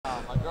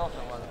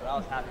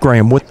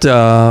Graham, what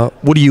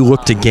do you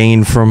look to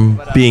gain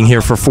from being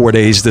here for 4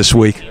 days this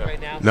week?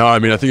 No, I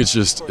mean, I think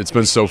it's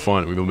been so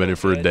fun. We've been here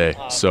for a day.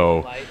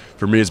 So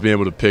for me, it's being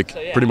able to pick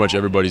pretty much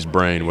everybody's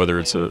brain, whether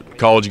it's a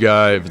college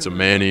guy, if it's a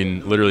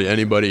Manning, literally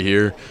anybody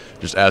here.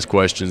 Just ask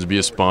questions, be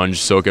a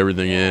sponge, soak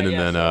everything in,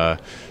 and then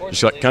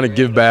just kind of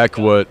give back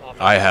what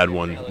I had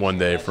one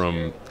day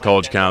from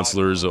college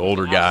counselors, an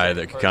older guy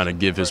that could kind of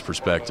give his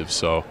perspective.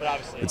 So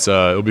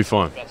it'll be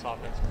fun.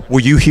 Were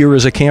you here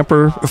as a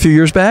camper a few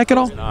years back at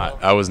all?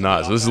 I was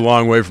not. So this is a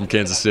long way from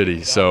Kansas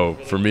City. So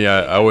for me,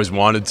 I always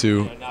wanted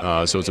to.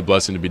 So it's a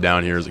blessing to be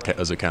down here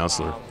as a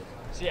counselor.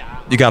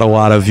 You got a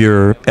lot of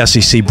your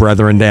SEC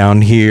brethren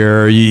down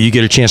here. You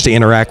get a chance to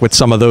interact with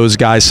some of those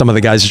guys, some of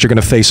the guys that you're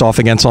going to face off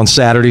against on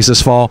Saturdays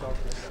this fall?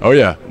 Oh,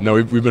 yeah. No,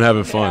 we've been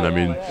having fun. I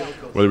mean,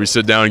 whether we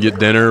sit down and get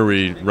dinner,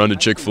 we run to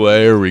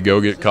Chick-fil-A, or we go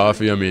get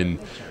coffee, I mean,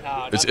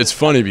 it's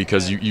funny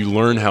because you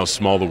learn how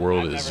small the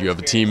world is. You have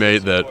a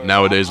teammate that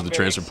nowadays with the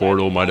transfer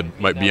portal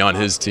might be on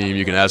his team.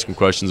 You can ask him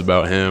questions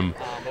about him.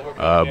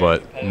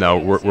 But no,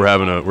 we're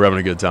having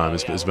a good time.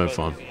 It's been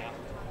fun.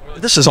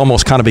 This has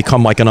almost kind of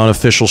become like an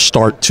unofficial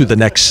start to the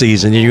next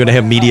season. You're going to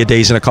have media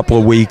days in a couple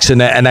of weeks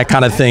and that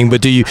kind of thing.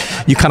 But do you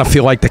kind of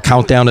feel like the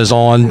countdown is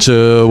on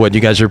to what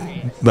you guys are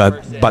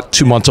about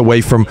 2 months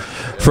away from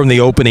the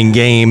opening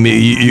game?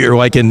 You're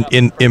like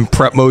in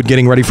prep mode,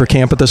 getting ready for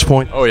camp at this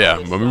point? Oh, yeah.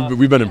 I mean,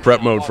 we've been in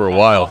prep mode for a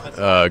while.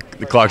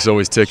 The clock's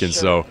always ticking,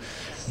 so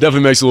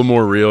definitely makes it a little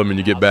more real. I mean,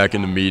 you get back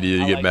into media,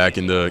 you get back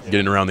into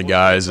getting around the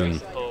guys,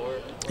 and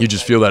you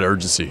just feel that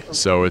urgency.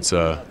 So it's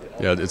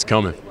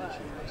coming.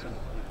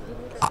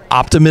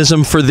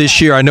 Optimism for this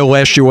year? I know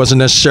last year wasn't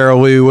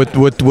necessarily what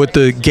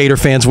the Gator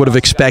fans would have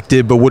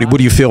expected, but what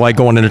do you feel like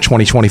going into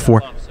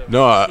 2024?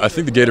 No, I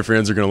think the Gator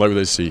fans are going to like what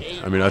they see.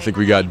 I mean, I think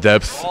we got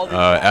depth,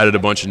 added a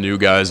bunch of new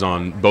guys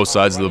on both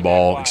sides of the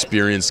ball,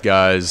 experienced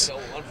guys,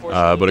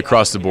 but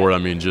across the board, I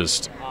mean,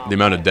 just the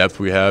amount of depth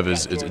we have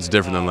it's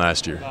different than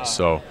last year.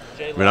 So,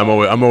 I mean,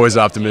 I'm always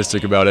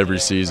optimistic about every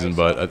season,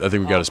 but I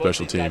think we got a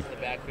special team.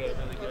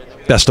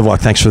 Best of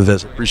luck. Thanks for the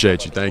visit.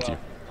 Appreciate you. Thank you.